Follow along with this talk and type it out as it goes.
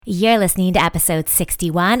You're listening to episode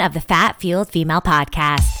 61 of the Fat Fueled Female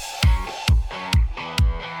Podcast.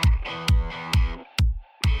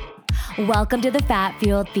 Welcome to the Fat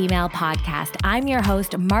Fueled Female Podcast. I'm your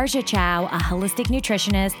host, Marja Chow, a holistic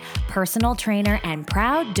nutritionist, personal trainer, and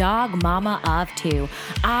proud dog mama of two.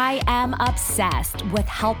 I am obsessed with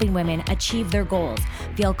helping women achieve their goals,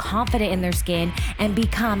 feel confident in their skin, and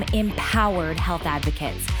become empowered health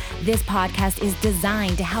advocates. This podcast is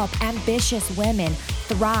designed to help ambitious women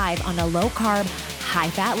thrive on a low-carb,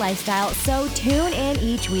 high-fat lifestyle, so tune in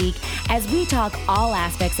each week as we talk all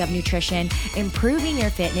aspects of nutrition, improving your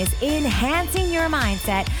fitness, enhancing your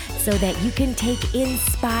mindset so that you can take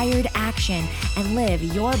inspired action and live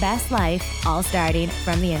your best life, all starting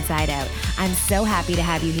from the inside out. I'm so happy to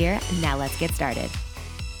have you here. Now let's get started.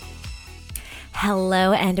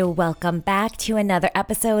 Hello and welcome back to another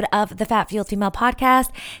episode of the Fat Fueled Female Podcast.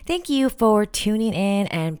 Thank you for tuning in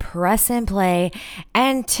and press and play.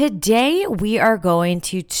 And today we are going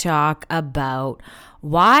to talk about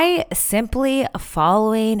why simply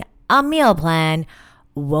following a meal plan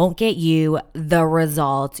won't get you the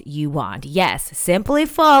results you want. Yes, simply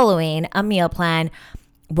following a meal plan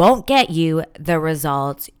won't get you the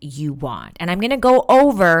results you want. And I'm going to go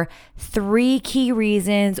over 3 key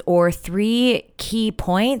reasons or 3 key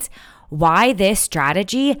points why this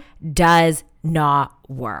strategy does not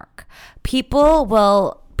work. People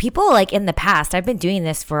like in the past, I've been doing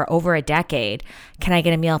this for over a decade. Can I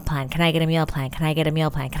get a meal plan? Can I get a meal plan? Can I get a meal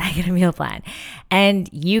plan? Can I get a meal plan? And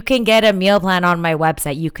you can get a meal plan on my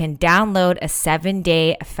website. You can download a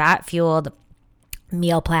 7-day fat fueled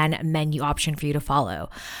meal plan menu option for you to follow.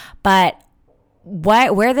 But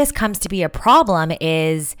where this comes to be a problem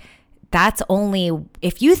is that's only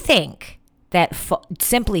if you think that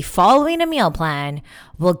simply following a meal plan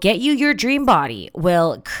will get you your dream body,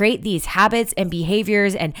 will create these habits and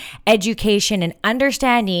behaviors and education and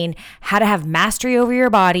understanding how to have mastery over your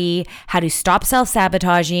body, how to stop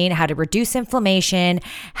self-sabotaging, how to reduce inflammation,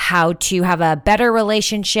 how to have a better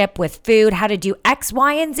relationship with food, how to do X,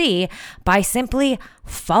 Y, and Z by simply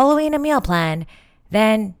following a meal plan,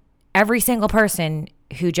 then every single person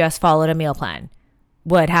who just followed a meal plan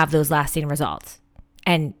would have those lasting results.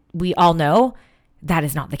 And we all know that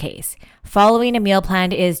is not the case. Following a meal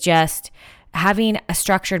plan is just having a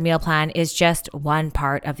structured meal plan is just one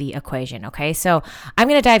part of the equation. Okay. So I'm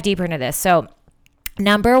going to dive deeper into this. So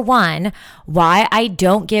number 1, why I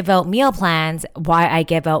don't give out meal plans, why I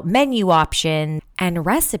give out menu options and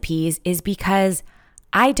recipes is because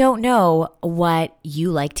I don't know what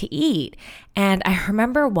you like to eat. And I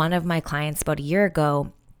remember one of my clients about a year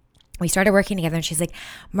ago, we started working together and she's like,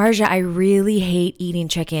 Marja, I really hate eating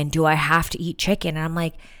chicken. Do I have to eat chicken? And I'm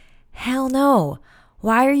like, hell no.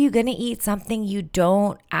 Why are you going to eat something you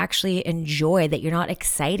don't actually enjoy, that you're not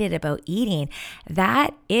excited about eating?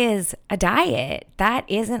 That is a diet. That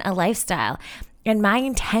isn't a lifestyle. And my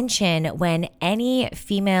intention when any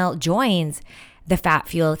female joins the Fat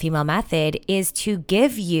Fueled Female Method is to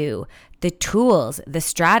give you the tools, the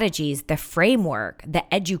strategies, the framework,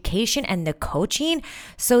 the education, and the coaching.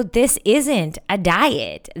 So this isn't a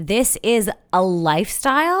diet. This is a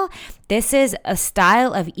lifestyle. This is a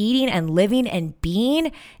style of eating and living and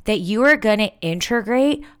being that you are going to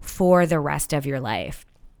integrate for the rest of your life.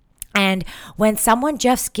 And when someone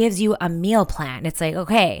just gives you a meal plan, it's like,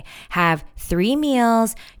 okay, have 3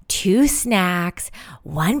 meals, 2 snacks,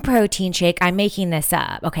 1 protein shake. I'm making this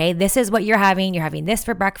up. Okay. This is what you're having. You're having this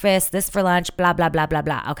for breakfast, this for lunch, blah, blah, blah, blah,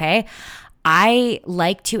 blah. Okay. I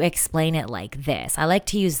like to explain it like this. I like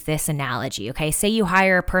to use this analogy. Okay. Say you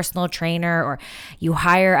hire a personal trainer or you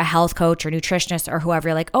hire a health coach or nutritionist or whoever.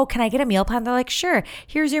 You're like, oh, can I get a meal plan? They're like, sure.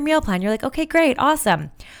 Here's your meal plan. You're like, okay, great.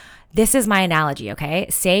 Awesome. This is my analogy. Okay.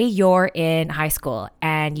 Say you're in high school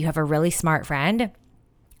and you have a really smart friend.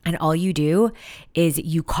 And all you do is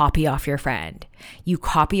you copy off your friend. You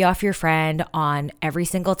copy off your friend on every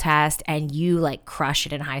single test and you like crush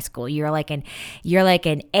it in high school. You're like an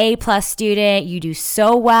A+ student. You do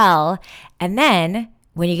so well. And then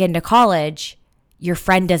when you get into college, your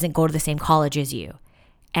friend doesn't go to the same college as you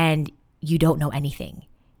and you don't know anything.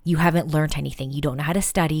 You haven't learned anything. You don't know how to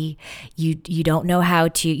study. You don't know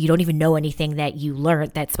you don't even know anything that you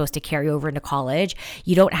learned that's supposed to carry over into college.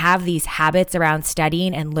 You don't have these habits around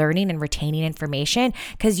studying and learning and retaining information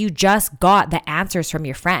because you just got the answers from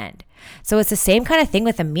your friend. So it's the same kind of thing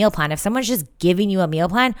with a meal plan. If someone's just giving you a meal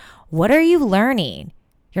plan, what are you learning?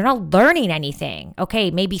 You're not learning anything. Okay,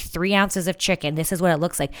 maybe 3 ounces of chicken. This is what it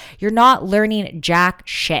looks like. You're not learning jack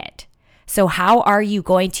shit. So how are you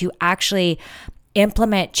going to actually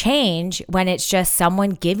implement change when it's just someone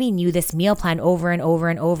giving you this meal plan over and over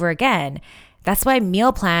and over again? That's why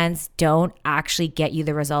meal plans don't actually get you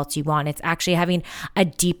the results you want. It's actually having a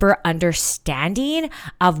deeper understanding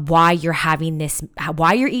of why you're having this,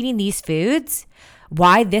 why you're eating these foods,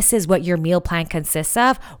 why this is what your meal plan consists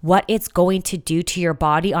of, what it's going to do to your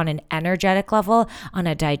body on an energetic level, on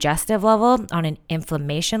a digestive level, on an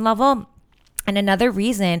inflammation level. And another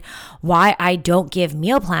reason why I don't give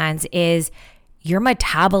meal plans is your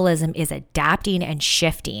metabolism is adapting and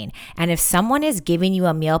shifting. And if someone is giving you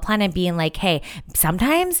a meal plan and being like, hey,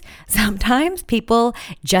 sometimes people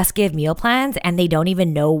just give meal plans and they don't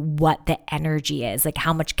even know what the energy is, like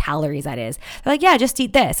how much calories that is. They're like, yeah, just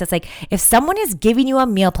eat this. It's like, if someone is giving you a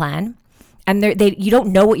meal plan and you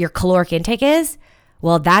don't know what your caloric intake is,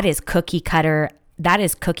 well, that is cookie cutter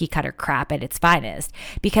crap at its finest.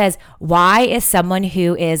 Because why is someone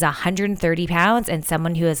who is 130 pounds and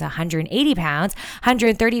someone who is 180 pounds,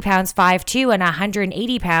 130 pounds 5'2" and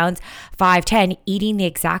 180 pounds 5'10" eating the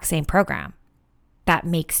exact same program? That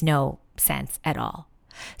makes no sense at all.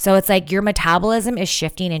 So it's like your metabolism is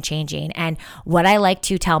shifting and changing. And what I like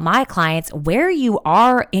to tell my clients, where you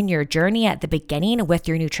are in your journey at the beginning with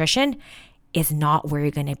your nutrition is not where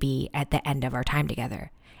you're going to be at the end of our time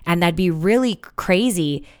together. And that'd be really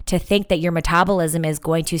crazy to think that your metabolism is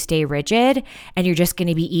going to stay rigid and you're just going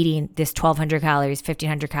to be eating this 1,200 calories,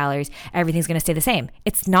 1,500 calories. Everything's going to stay the same.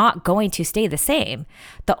 It's not going to stay the same.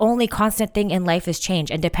 The only constant thing in life is change.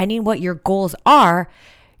 And depending what your goals are,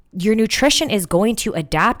 your nutrition is going to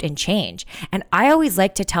adapt and change. And I always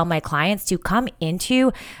like to tell my clients to come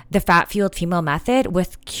into the Fat Fueled Female method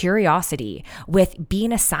with curiosity, with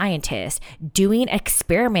being a scientist, doing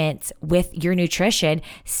experiments with your nutrition,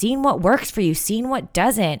 seeing what works for you, seeing what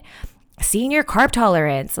doesn't, seeing your carb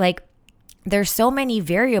tolerance. Like, there's so many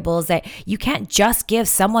variables that you can't just give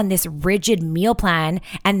someone this rigid meal plan,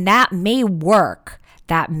 and that may work.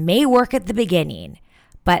 That may work at the beginning,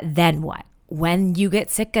 but then what? When you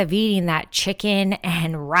get sick of eating that chicken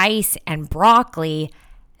and rice and broccoli,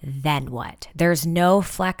 then what? There's no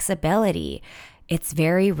flexibility. It's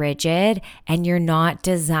very rigid, and you're not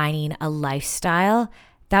designing a lifestyle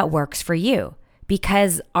that works for you,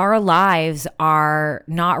 because our lives are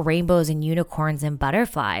not rainbows and unicorns and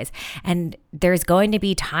butterflies. And there's going to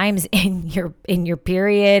be times in your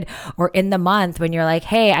period or in the month when you're like,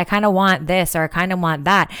 hey, I kind of want this or I kind of want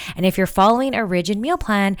that. And if you're following a rigid meal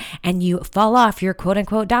plan and you fall off your quote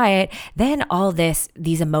unquote diet, then all these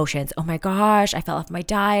emotions, oh my gosh, I fell off my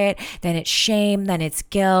diet, then it's shame, then it's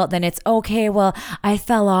guilt, then it's okay, well, I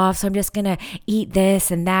fell off, so I'm just going to eat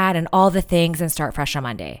this and that and all the things and start fresh on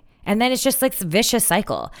Monday. And then it's just like this vicious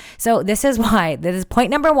cycle. So this is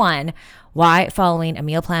point number one, why following a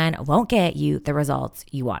meal plan won't get you the results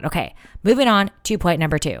you want. Okay, moving on to point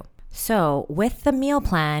number two. So with the meal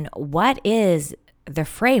plan, what is the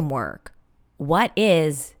framework? What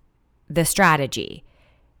is the strategy?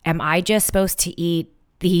 Am I just supposed to eat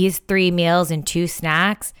these 3 meals and 2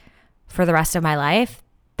 snacks for the rest of my life?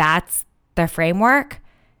 That's the framework?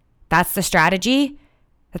 That's the strategy?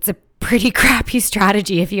 That's a pretty crappy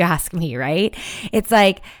strategy if you ask me, right? It's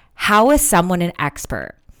like, how is someone an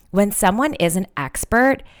expert? When someone is an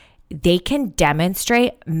expert, they can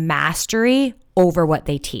demonstrate mastery over what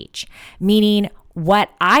they teach. Meaning, what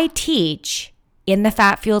I teach in the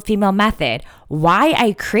Fat Fueled Female method, why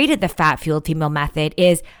I created the Fat Fueled Female method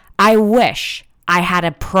is I wish I had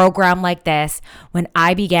a program like this when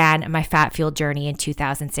I began my Fat Fueled journey in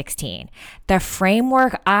 2016. The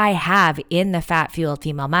framework I have in the Fat Fueled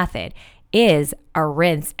Female method is a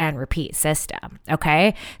rinse and repeat system,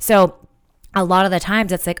 okay? So a lot of the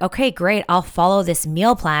times it's like, okay, great, I'll follow this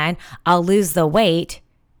meal plan, I'll lose the weight,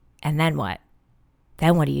 and then what?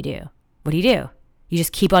 Then what do you do? What do? You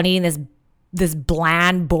just keep on eating this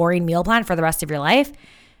bland, boring meal plan for the rest of your life?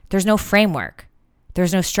 There's no framework.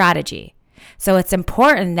 There's no strategy. So it's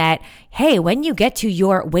important that, hey, when you get to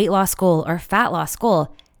your weight loss goal or fat loss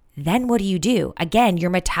goal, then what do? Again, your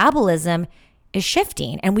metabolism is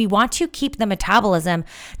shifting, and we want to keep the metabolism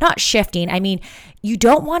not shifting. I mean, you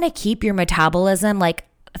don't want to keep your metabolism like,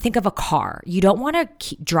 think of a car. You don't want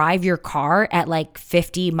to drive your car at like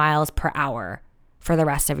 50 miles per hour for the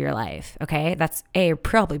rest of your life, okay? That's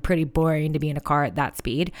probably pretty boring to be in a car at that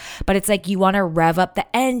speed, but it's like you want to rev up the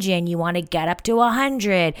engine, you want to get up to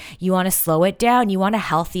 100, you want to slow it down, you want a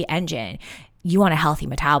healthy engine, you want a healthy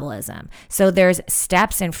metabolism. So there's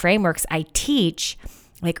steps and frameworks I teach,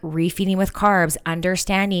 like refeeding with carbs,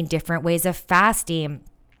 understanding different ways of fasting,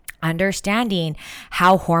 understanding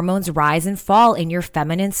how hormones rise and fall in your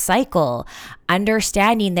feminine cycle,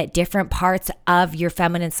 understanding that different parts of your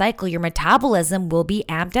feminine cycle, your metabolism will be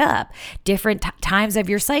amped up. Different times of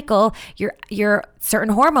your cycle, your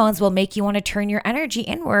certain hormones will make you want to turn your energy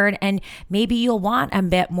inward, and maybe you'll want a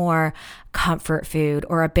bit more comfort food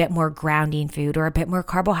or a bit more grounding food or a bit more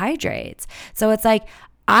carbohydrates. So it's like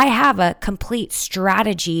I have a complete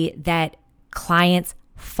strategy that clients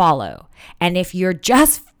follow. And if you're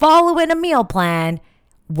just following a meal plan,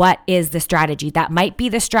 what is the strategy? That might be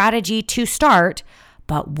the strategy to start,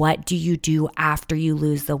 but what do you do after you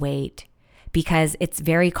lose the weight? Because it's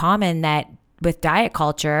very common that with diet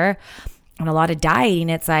culture and a lot of dieting,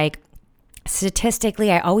 it's like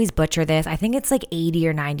statistically, I always butcher this. I think it's like 80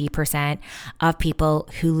 or 90% of people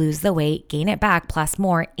who lose the weight gain it back plus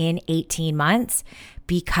more in 18 months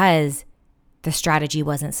because the strategy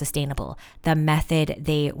wasn't sustainable. The method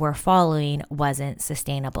they were following wasn't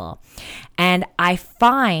sustainable. And I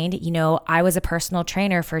find, I was a personal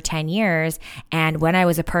trainer for 10 years. And when I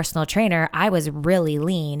was a personal trainer, I was really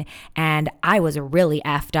lean and I was really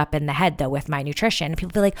effed up in the head though with my nutrition.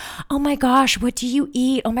 People be like, oh my gosh, what do you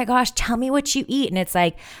eat? Oh my gosh, tell me what you eat. And it's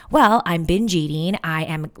like, well, I'm binge eating. I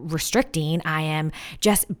am restricting. I am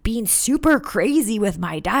just being super crazy with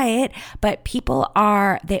my diet. But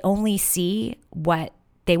they only see what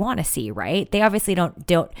they want to see, right? They obviously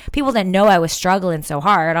don't people that know I was struggling so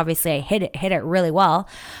hard, obviously I hit it really well.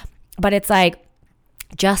 But it's like,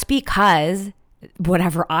 just because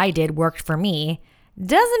whatever I did worked for me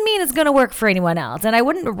doesn't mean it's going to work for anyone else. And I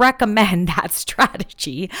wouldn't recommend that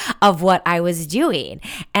strategy of what I was doing.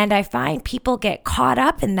 And I find people get caught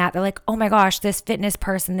up in that. They're like, oh my gosh, this fitness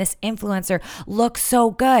person, this influencer looks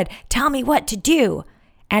so good. Tell me what to do.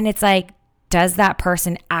 And it's like, does that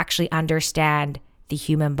person actually understand the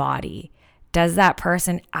human body? Does that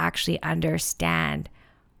person actually understand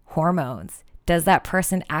hormones? Does that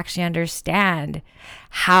person actually understand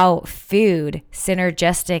how food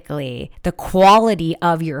synergistically, the quality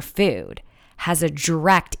of your food has a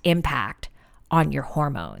direct impact on your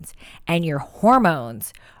hormones? And your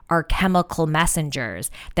hormones are chemical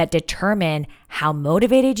messengers that determine how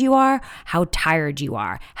motivated you are, how tired you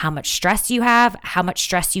are, how much stress you have, how much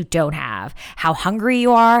stress you don't have, how hungry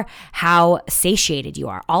you are, how satiated you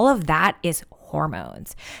are. All of that is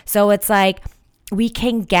hormones. So it's like we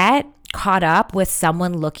can get caught up with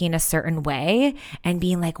someone looking a certain way and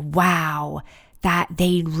being like, wow, that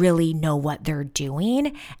they really know what they're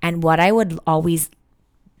doing. And what I would always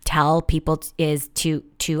tell people is to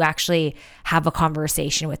actually have a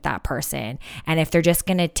conversation with that person. And if they're just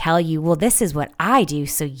going to tell you, well, this is what I do,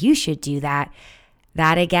 so you should do that,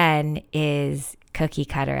 that again is cookie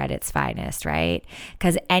cutter at its finest, right?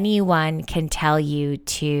 Because anyone can tell you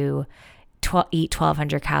to eat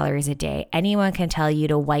 1,200 calories a day. Anyone can tell you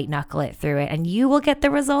to white knuckle it through it and you will get the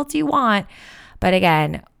results you want. But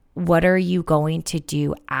again, what are you going to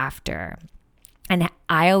do after? And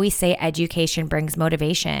I always say education brings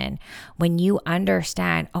motivation. When you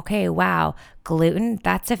understand, okay, wow, gluten,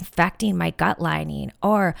 that's affecting my gut lining,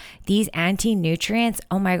 or these anti-nutrients,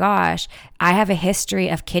 oh my gosh, I have a history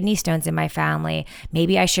of kidney stones in my family.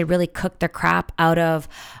 Maybe I should really cook the crap out of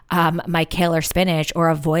my kale or spinach or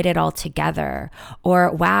avoid it altogether.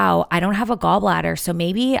 Or wow, I don't have a gallbladder, so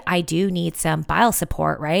maybe I do need some bile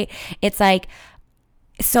support, right? It's like,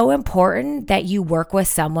 so important that you work with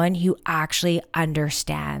someone who actually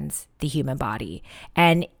understands the human body.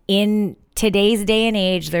 And in today's day and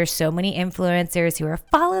age, there's so many influencers who are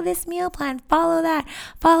follow this meal plan, follow that,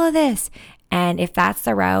 follow this. And if that's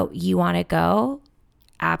the route you want to go,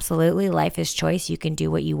 absolutely, life is choice. You can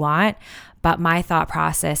do what you want. But my thought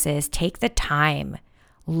process is take the time,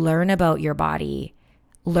 learn about your body,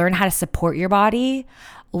 learn how to support your body,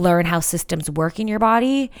 learn how systems work in your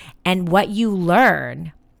body, and what you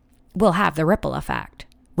learn will have the ripple effect.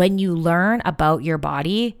 When you learn about your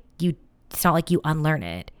body, it's not like you unlearn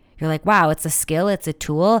it. You're like, wow, it's a skill, it's a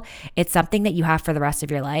tool, it's something that you have for the rest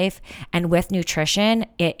of your life. And with nutrition,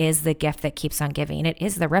 it is the gift that keeps on giving. It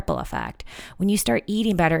is the ripple effect. When you start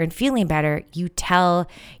eating better and feeling better, you tell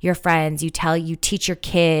your friends, you teach your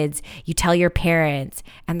kids, you tell your parents,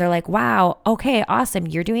 and they're like, wow, okay, awesome,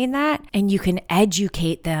 you're doing that. And you can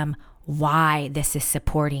educate them why this is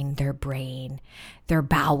supporting their brain, their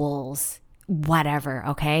bowels, whatever,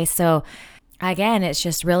 okay? So again, it's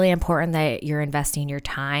just really important that you're investing your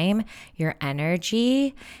time, your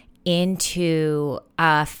energy into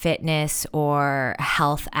a fitness or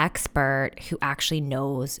health expert who actually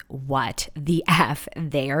knows what the F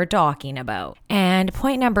they are talking about. And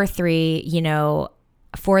point number 3,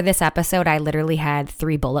 for this episode, I literally had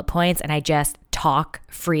 3 bullet points and I just talk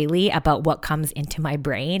freely about what comes into my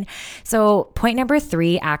brain. So point number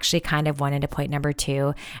 3 actually kind of went into point number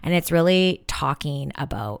 2, and it's really talking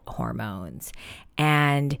about hormones.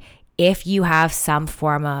 And if you have some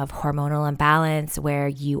form of hormonal imbalance where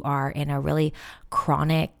you are in a really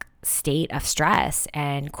chronic state of stress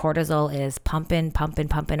and cortisol is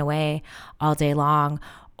pumping away all day long,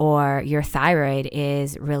 or your thyroid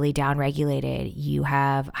is really downregulated, you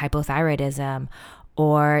have hypothyroidism,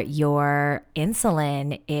 or your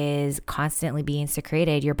insulin is constantly being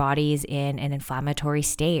secreted, your body's in an inflammatory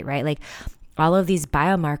state, right? Like all of these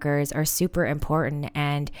biomarkers are super important.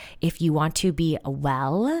 And if you want to be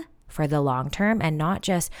well for the long term, and not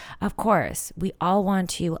just, of course, we all want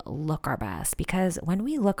to look our best, because when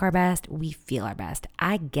we look our best, we feel our best.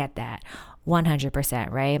 I get that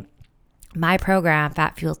 100%, right? My program,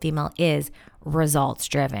 Fat Fueled Female, is results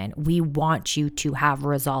driven. We want you to have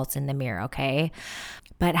results in the mirror, okay?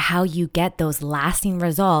 But how you get those lasting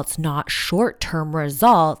results, not short-term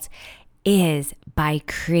results, is by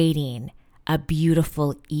creating a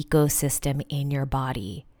beautiful ecosystem in your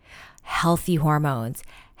body. Healthy hormones,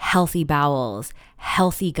 healthy bowels,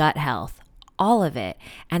 healthy gut health, all of it.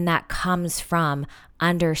 And that comes from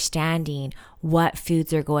understanding what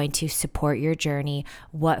foods are going to support your journey,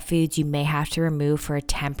 what foods you may have to remove for a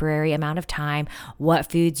temporary amount of time,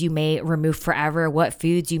 what foods you may remove forever, what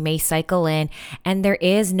foods you may cycle in. And there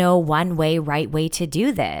is no one way, right way to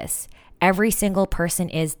do this. Every single person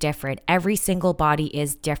is different. Every single body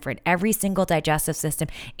is different. Every single digestive system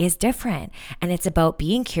is different. And it's about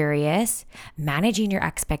being curious, managing your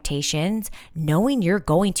expectations, knowing you're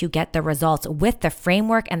going to get the results with the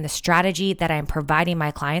framework and the strategy that I'm providing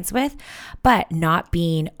my clients with, but not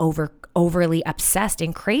being overly obsessed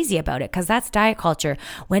and crazy about it, because that's diet culture.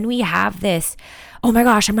 When we have this, oh my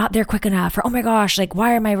gosh, I'm not there quick enough, or oh my gosh, like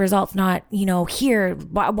why are my results not, here?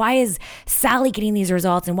 Why is Sally getting these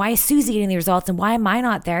results, and why is Susie getting these results, and why am I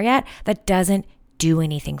not there yet? That doesn't do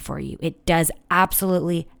anything for you. It does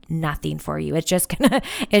absolutely nothing for you. It's just gonna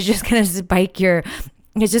spike your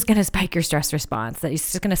stress response.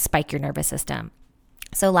 It's just gonna spike your nervous system.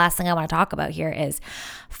 So last thing I want to talk about here is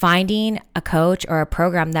finding a coach or a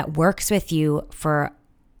program that works with you for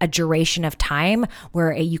a duration of time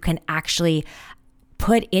where you can actually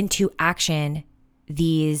put into action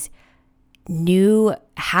these new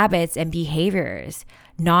habits and behaviors,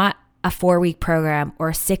 not a 4-week program or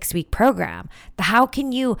a 6-week program. How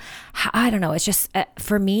can you, I don't know. It's just,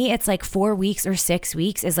 for me, it's like 4 weeks or 6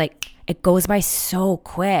 weeks is like, it goes by so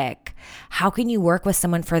quick. How can you work with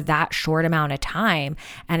someone for that short amount of time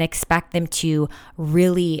and expect them to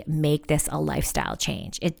really make this a lifestyle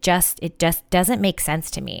change? It just doesn't make sense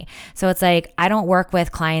to me. So it's like, I don't work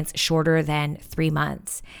with clients shorter than 3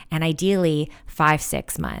 months, and ideally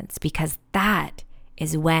 5-6 months, because that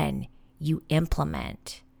is when you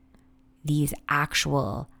implement these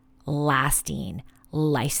actual lasting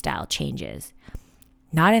lifestyle changes.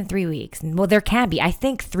 Not in 3 weeks. Well, there can be. I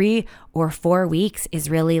think 3 or 4 weeks is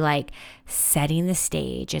really like setting the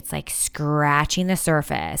stage. It's like scratching the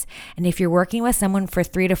surface. And if you're working with someone for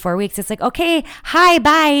 3 to 4 weeks, it's like, okay, hi,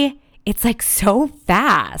 bye. It's like so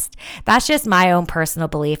fast. That's just my own personal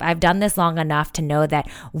belief. I've done this long enough to know that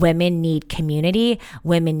women need community,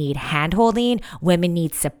 women need handholding, women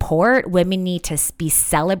need support, women need to be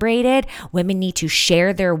celebrated, women need to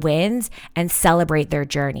share their wins and celebrate their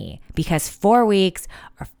journey. Because 4 weeks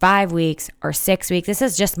or 5 weeks or 6 weeks, this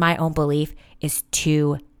is just my own belief, is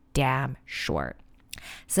too damn short.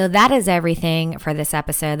 So that is everything for this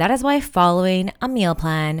episode. That is why following a meal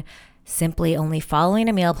plan, simply only following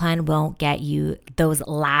a meal plan, won't get you those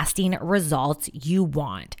lasting results you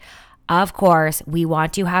want. Of course, we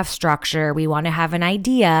want to have structure. We want to have an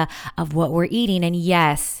idea of what we're eating. And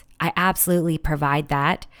yes, I absolutely provide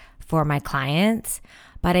that for my clients.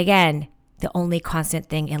 But again, the only constant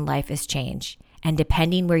thing in life is change. And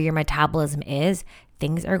depending where your metabolism is,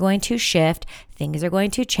 things are going to shift, things are going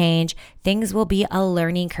to change, things will be a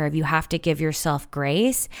learning curve. You have to give yourself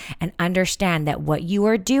grace and understand that what you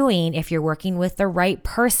are doing, if you're working with the right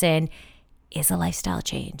person, is a lifestyle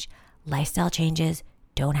change. Lifestyle changes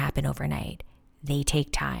don't happen overnight. They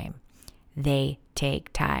take time. And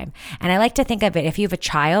I like to think of it, if you have a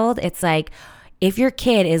child, it's like, if your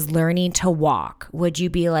kid is learning to walk, would you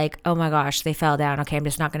be like, oh my gosh, they fell down. Okay, I'm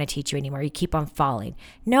just not going to teach you anymore. You keep on falling.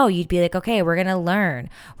 No, you'd be like, okay, we're going to learn.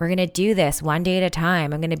 We're going to do this one day at a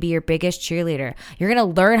time. I'm going to be your biggest cheerleader. You're going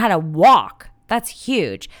to learn how to walk. That's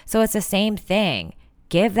huge. So it's the same thing.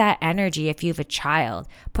 Give that energy if you have a child.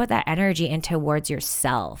 Put that energy in towards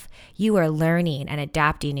yourself. You are learning and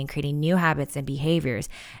adapting and creating new habits and behaviors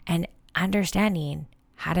and understanding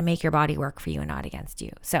how to make your body work for you and not against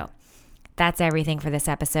you. So That's everything for this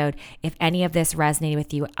episode. If any of this resonated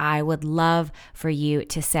with you, I would love for you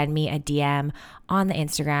to send me a DM on the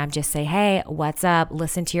Instagram. Just say, hey, what's up?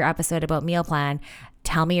 Listen to your episode about meal plan.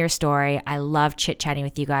 Tell me your story. I love chit-chatting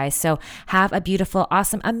with you guys. So have a beautiful,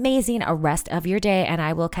 awesome, amazing rest of your day, and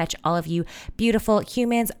I will catch all of you beautiful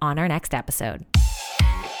humans on our next episode.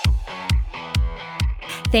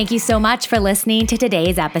 Thank you so much for listening to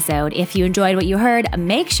today's episode. If you enjoyed what you heard,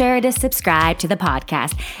 make sure to subscribe to the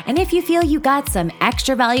podcast. And if you feel you got some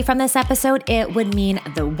extra value from this episode, it would mean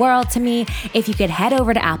the world to me if you could head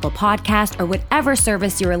over to Apple Podcast or whatever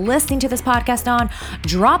service you're listening to this podcast on,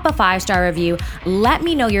 drop a 5-star review, let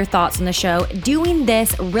me know your thoughts on the show. Doing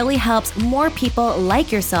this really helps more people like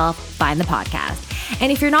yourself find the podcast. And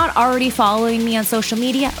if you're not already following me on social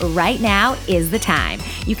media, right now is the time.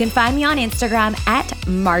 You can find me on Instagram at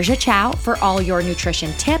Marja Chow for all your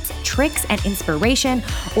nutrition tips, tricks, and inspiration,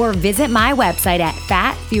 or visit my website at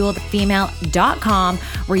fatfueledfemale.com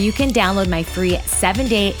where you can download my free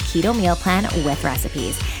 7-day keto meal plan with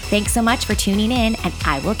recipes. Thanks so much for tuning in, and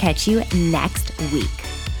I will catch you next week.